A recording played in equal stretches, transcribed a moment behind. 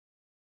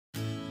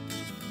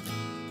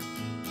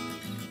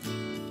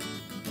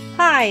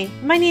Hi,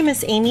 my name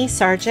is Amy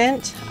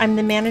Sargent. I'm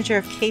the manager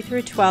of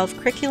K-12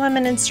 Curriculum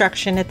and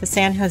Instruction at the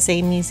San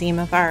Jose Museum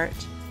of Art.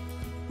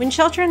 When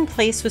Shelter in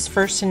Place was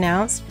first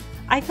announced,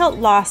 I felt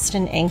lost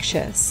and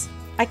anxious.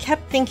 I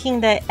kept thinking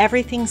that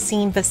everything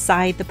seemed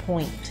beside the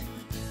point.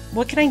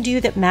 What can I do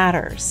that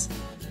matters?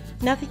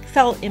 Nothing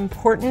felt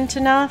important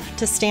enough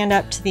to stand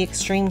up to the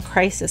extreme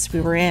crisis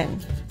we were in.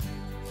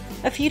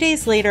 A few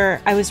days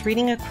later, I was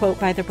reading a quote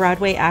by the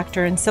Broadway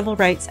actor and civil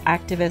rights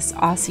activist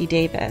Ossie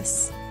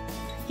Davis.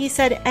 He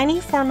said,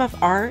 "Any form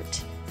of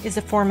art is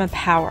a form of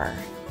power.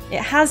 It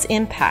has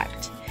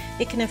impact.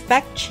 It can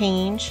affect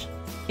change.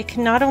 It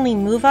can not only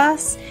move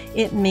us,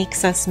 it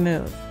makes us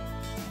move."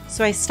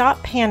 So I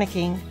stopped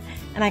panicking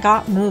and I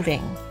got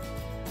moving.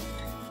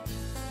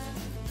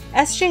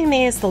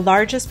 SJMA is the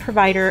largest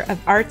provider of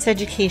arts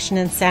education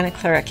in Santa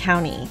Clara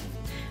County.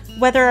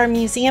 Whether our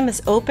museum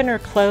is open or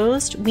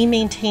closed, we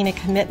maintain a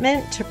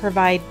commitment to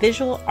provide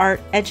visual art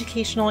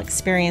educational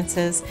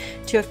experiences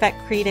to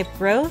affect creative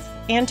growth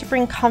and to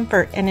bring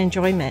comfort and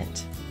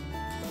enjoyment.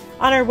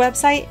 On our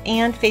website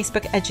and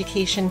Facebook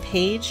education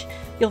page,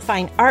 you'll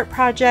find art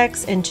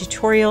projects and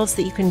tutorials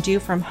that you can do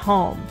from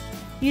home,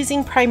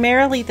 using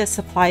primarily the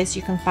supplies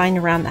you can find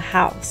around the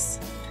house.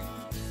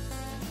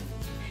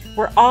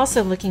 We're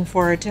also looking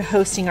forward to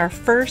hosting our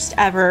first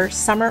ever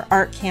summer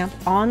art camp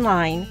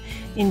online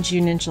in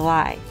June and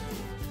July.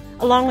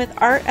 Along with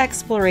art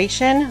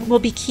exploration, we'll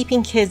be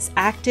keeping kids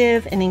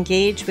active and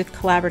engaged with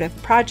collaborative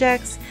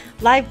projects,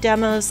 live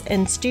demos,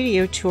 and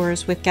studio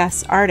tours with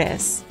guest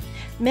artists.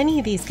 Many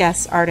of these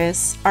guest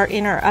artists are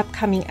in our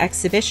upcoming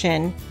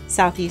exhibition,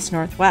 Southeast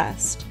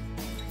Northwest.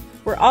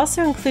 We're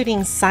also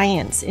including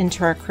science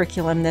into our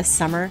curriculum this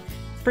summer,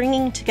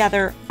 bringing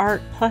together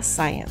art plus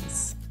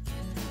science.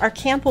 Our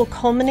camp will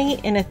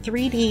culminate in a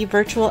 3D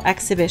virtual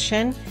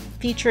exhibition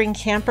featuring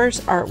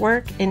campers'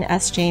 artwork in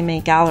SJMA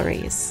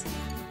galleries.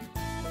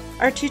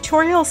 Our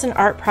tutorials and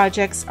art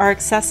projects are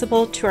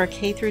accessible to our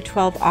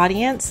K-12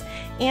 audience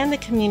and the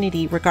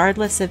community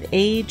regardless of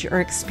age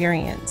or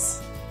experience.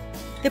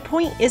 The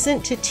point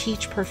isn't to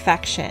teach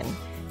perfection.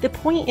 The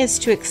point is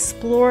to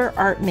explore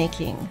art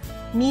making,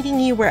 meeting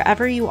you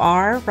wherever you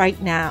are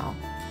right now.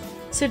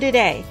 So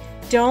today,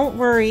 don't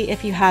worry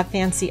if you have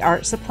fancy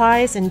art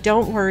supplies and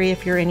don't worry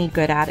if you're any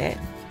good at it.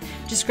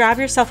 Just grab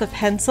yourself a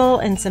pencil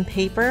and some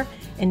paper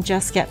and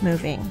just get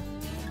moving.